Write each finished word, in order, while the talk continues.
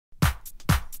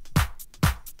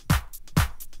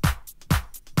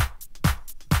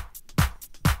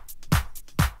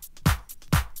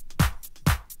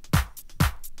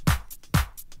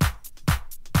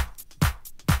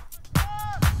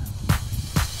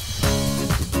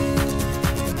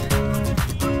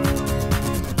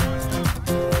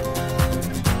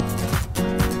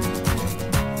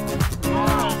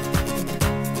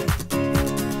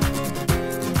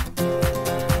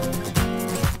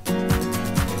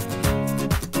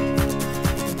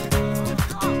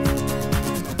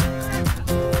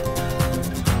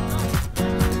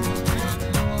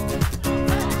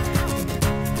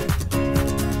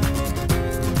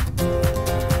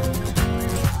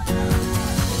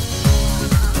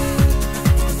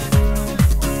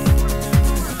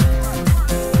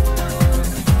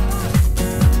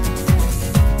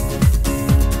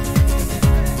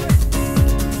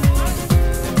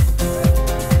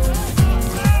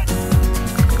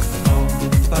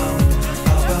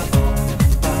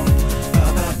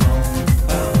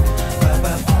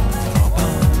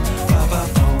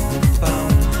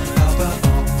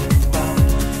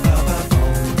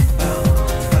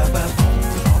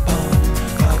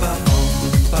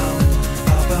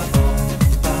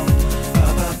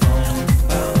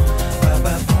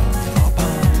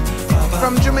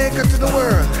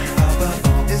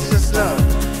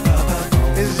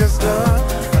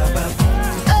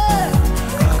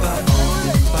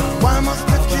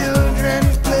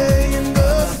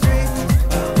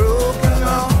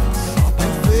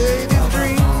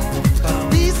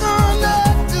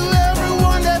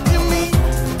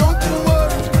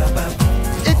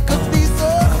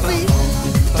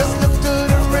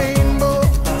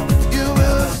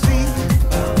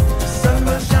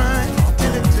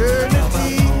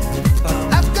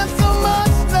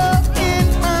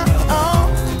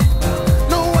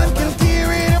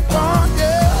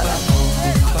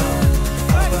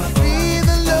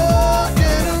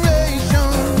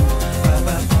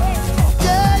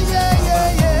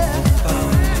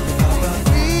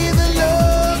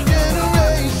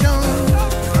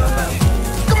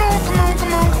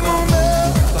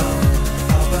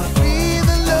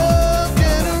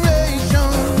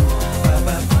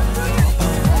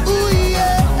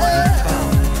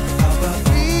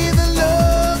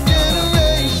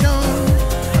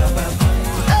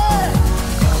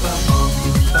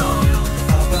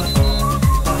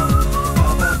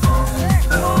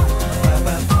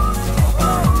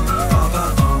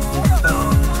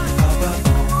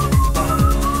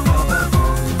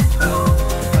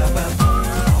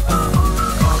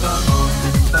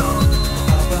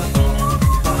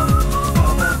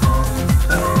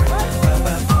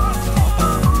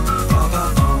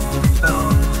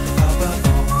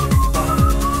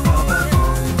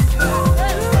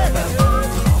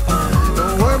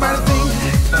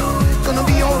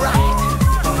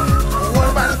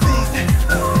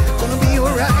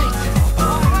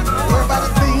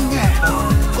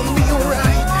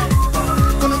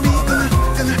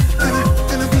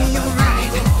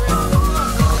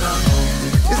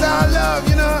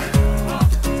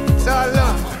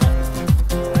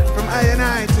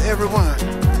everyone.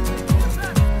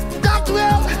 Got to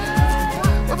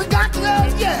help, but we got to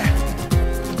help, yeah.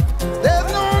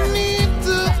 There's no need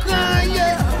to cry,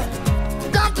 yeah.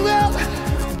 Got to help,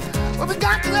 but we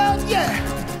got to help, yeah.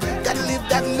 Gotta live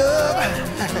that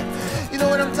love. You know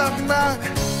what I'm talking about?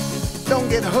 Don't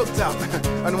get hooked up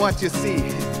on what you see,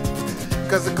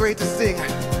 cause the greatest thing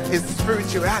is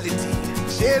spirituality.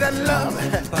 Share that love,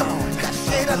 come on. Gotta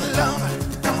share that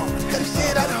love, come on. Gotta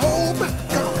share that hope,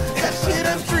 come on. Gotta share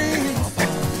that dream.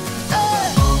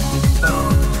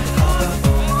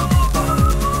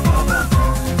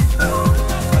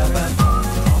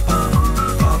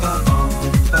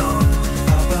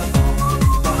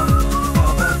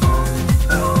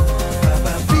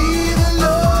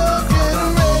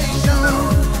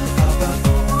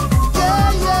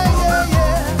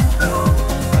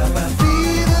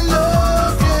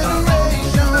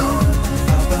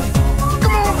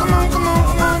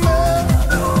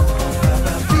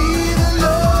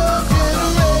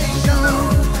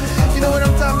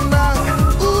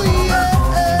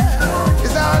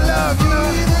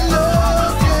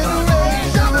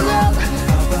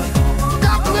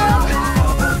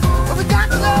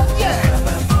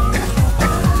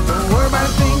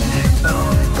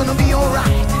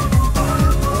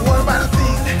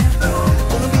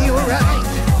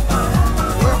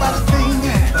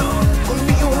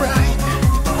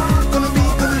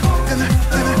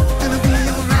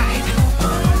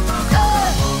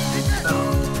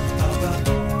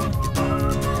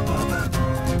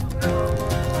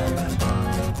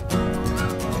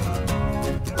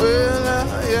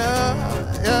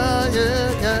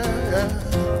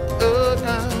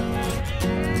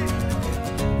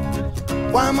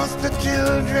 Why must the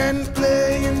children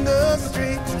play in the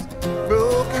streets?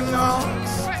 Broken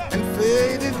hearts and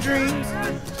faded dreams.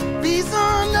 Peace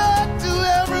on earth to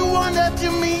everyone that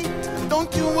you meet.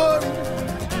 Don't you worry,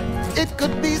 it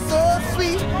could be so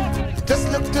sweet. Just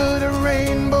look to the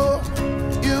rainbow,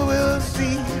 you will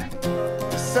see.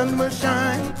 The sun will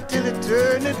shine till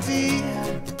eternity.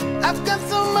 I've got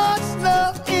so much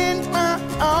love in my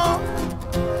heart,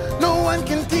 no one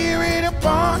can tear it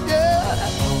apart, yeah.